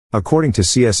According to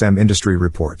CSM Industry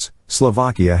reports,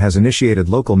 Slovakia has initiated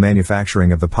local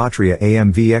manufacturing of the Patria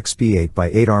AMV XP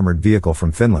 8x8 armored vehicle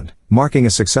from Finland, marking a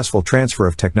successful transfer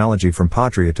of technology from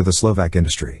Patria to the Slovak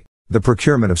industry. The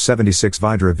procurement of 76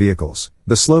 Vydra vehicles,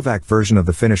 the Slovak version of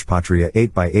the Finnish Patria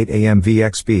 8x8 AMV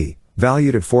XP,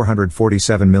 valued at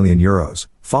 €447 million,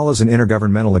 follows an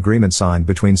intergovernmental agreement signed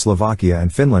between Slovakia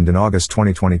and Finland in August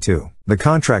 2022. The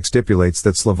contract stipulates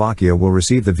that Slovakia will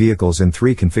receive the vehicles in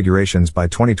 3 configurations by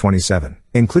 2027,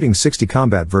 including 60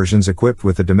 combat versions equipped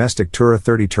with a domestic Tura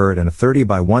 30 turret and a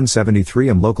 30x173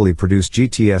 and locally produced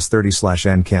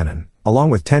GTS-30/N cannon, along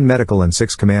with 10 medical and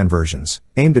 6 command versions,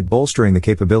 aimed at bolstering the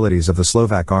capabilities of the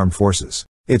Slovak Armed Forces.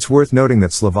 It's worth noting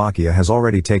that Slovakia has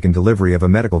already taken delivery of a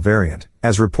medical variant,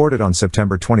 as reported on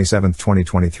September 27,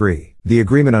 2023. The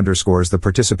agreement underscores the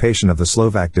participation of the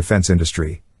Slovak defense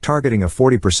industry, targeting a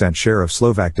 40% share of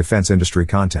Slovak defense industry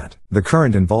content. The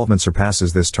current involvement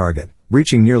surpasses this target,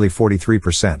 reaching nearly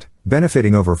 43%,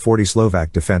 benefiting over 40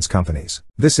 Slovak defense companies.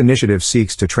 This initiative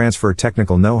seeks to transfer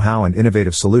technical know-how and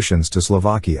innovative solutions to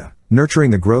Slovakia,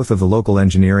 nurturing the growth of the local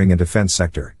engineering and defense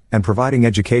sector, and providing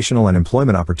educational and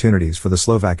employment opportunities for the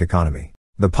Slovak economy.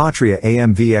 The Patria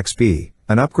AMV XP,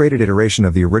 an upgraded iteration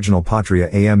of the original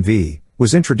Patria AMV,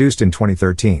 was introduced in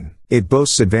 2013. It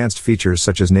boasts advanced features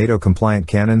such as NATO-compliant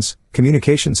cannons,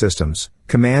 communication systems,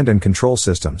 command and control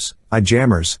systems,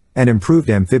 eye-jammers, and improved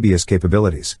amphibious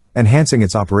capabilities, enhancing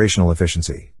its operational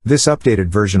efficiency. This updated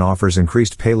version offers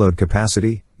increased payload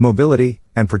capacity, mobility,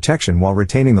 and protection while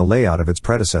retaining the layout of its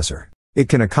predecessor. It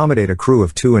can accommodate a crew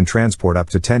of 2 and transport up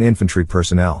to 10 infantry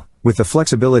personnel, with the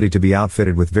flexibility to be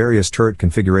outfitted with various turret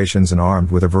configurations and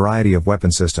armed with a variety of weapon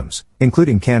systems,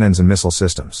 including cannons and missile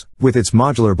systems. With its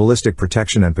modular ballistic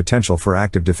protection and potential for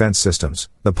active defense systems,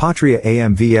 the Patria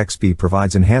AMV XP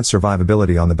provides enhanced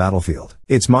survivability on the battlefield.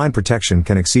 Its mine protection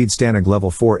can exceed STANAG level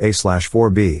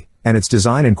 4A/4B, and its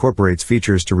design incorporates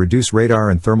features to reduce radar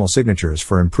and thermal signatures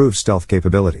for improved stealth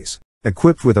capabilities.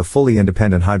 Equipped with a fully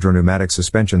independent hydropneumatic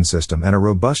suspension system and a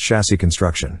robust chassis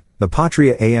construction, the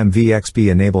Patria AMV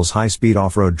XP enables high-speed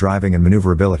off-road driving and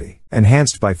maneuverability.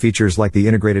 Enhanced by features like the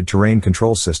Integrated Terrain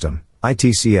Control System,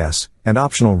 ITCS, and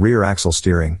optional rear axle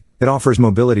steering, it offers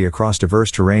mobility across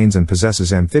diverse terrains and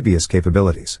possesses amphibious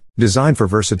capabilities. Designed for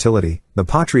versatility, the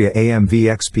Patria AMV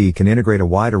XP can integrate a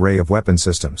wide array of weapon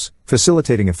systems,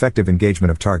 facilitating effective engagement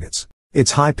of targets.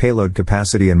 Its high payload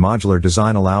capacity and modular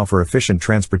design allow for efficient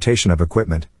transportation of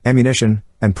equipment, ammunition,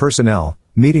 and personnel,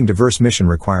 meeting diverse mission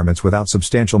requirements without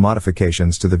substantial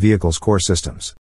modifications to the vehicle's core systems.